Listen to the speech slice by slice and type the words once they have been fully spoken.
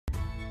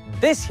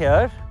This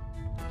here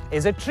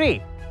is a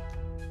tree.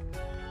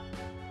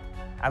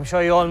 I'm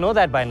sure you all know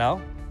that by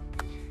now.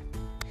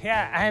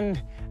 Yeah,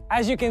 and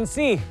as you can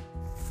see,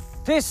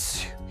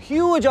 this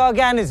huge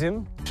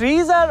organism,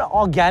 trees are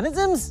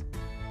organisms,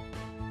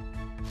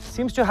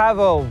 seems to have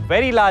a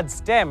very large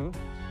stem,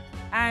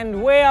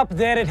 and way up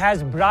there it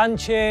has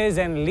branches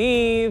and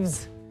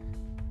leaves.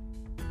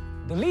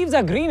 The leaves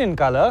are green in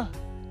color,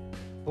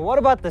 but what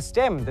about the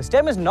stem? The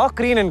stem is not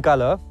green in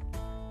color,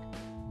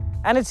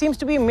 and it seems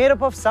to be made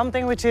up of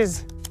something which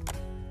is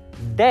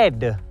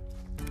dead.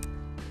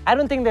 I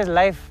don't think there's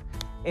life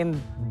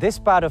in this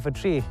part of a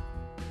tree.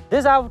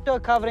 This outer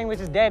covering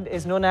which is dead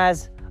is known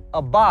as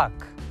a bark.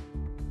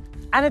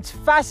 And it's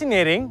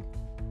fascinating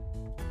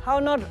how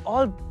not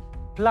all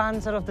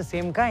plants are of the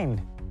same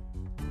kind.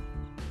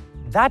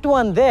 That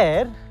one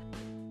there,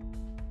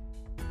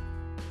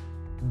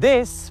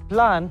 this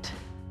plant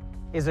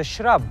is a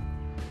shrub.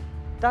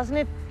 Doesn't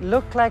it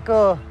look like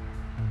a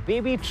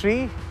baby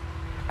tree?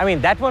 I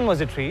mean, that one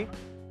was a tree.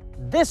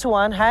 This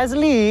one has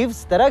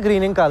leaves that are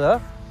green in color.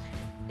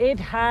 It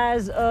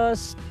has a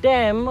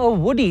stem, a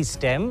woody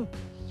stem,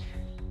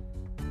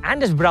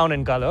 and is brown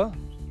in color.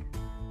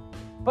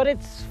 But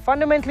it's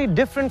fundamentally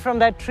different from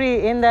that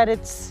tree in that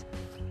it's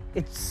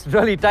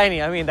really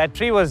tiny. I mean, that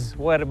tree was,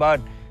 what,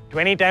 about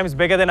 20 times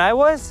bigger than I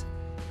was?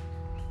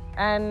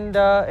 And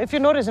if you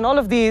notice in all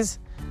of these,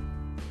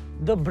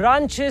 the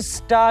branches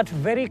start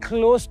very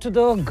close to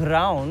the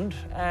ground,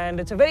 and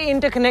it's a very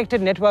interconnected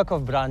network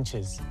of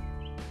branches.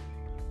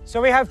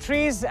 So we have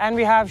trees and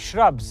we have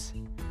shrubs.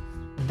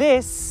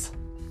 These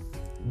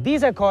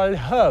are called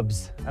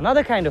herbs,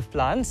 another kind of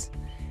plants.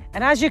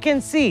 And as you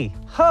can see,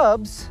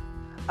 herbs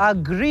are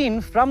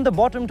green from the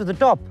bottom to the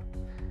top.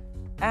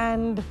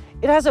 And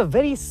it has a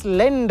very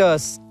slender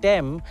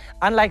stem,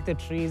 unlike the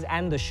trees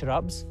and the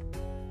shrubs.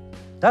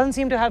 Doesn't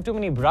seem to have too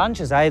many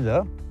branches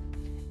either,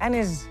 and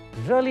is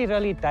really,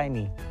 really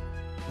tiny.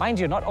 Mind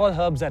you, not all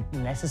herbs are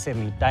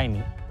necessarily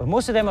tiny, but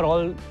most of them are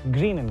all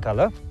green in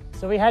color.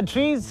 So we had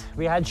trees,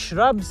 we had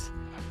shrubs,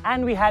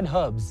 and we had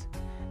herbs.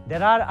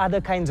 There are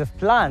other kinds of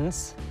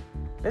plants.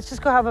 Let's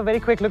just go have a very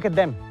quick look at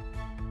them.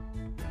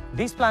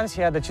 These plants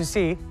here that you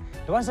see,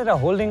 the ones that are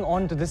holding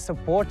on to this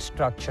support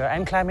structure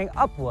and climbing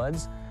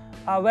upwards,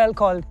 are well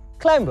called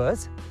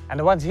climbers. And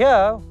the ones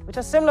here, which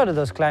are similar to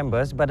those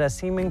climbers but are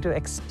seeming to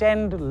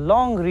extend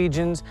long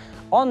regions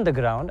on the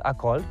ground, are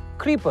called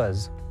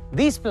creepers.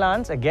 These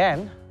plants,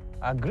 again,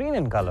 are green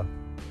in color.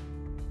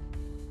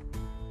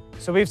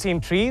 So we've seen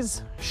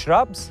trees,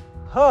 shrubs,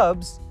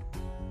 herbs,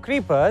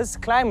 creepers,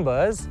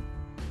 climbers.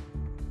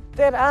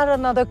 There are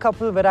another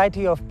couple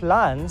variety of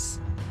plants.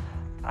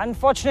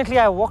 Unfortunately,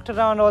 I walked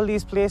around all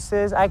these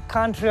places. I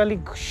can't really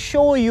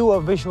show you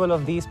a visual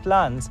of these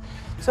plants.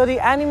 So the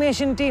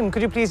animation team,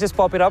 could you please just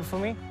pop it up for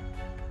me?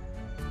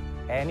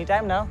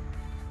 Anytime now.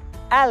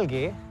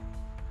 Algae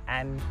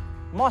and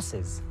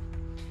mosses.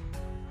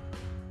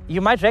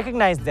 You might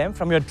recognize them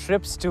from your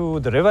trips to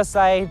the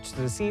riverside,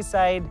 to the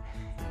seaside.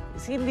 You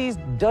see these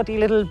dirty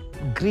little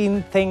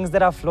green things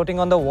that are floating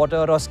on the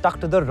water or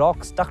stuck to the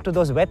rocks, stuck to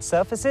those wet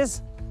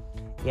surfaces?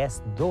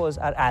 Yes, those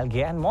are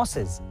algae and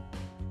mosses.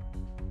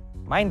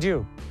 Mind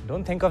you,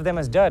 don't think of them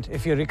as dirt.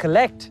 If you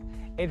recollect,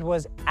 it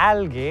was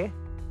algae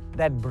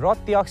that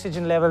brought the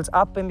oxygen levels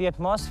up in the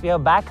atmosphere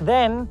back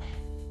then,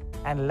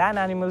 and land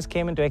animals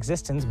came into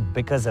existence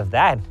because of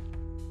that.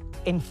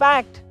 In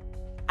fact,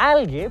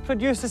 algae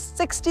produces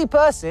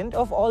 60%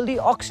 of all the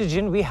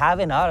oxygen we have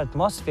in our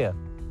atmosphere.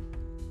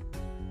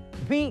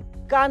 We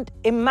can't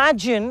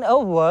imagine a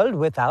world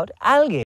without algae.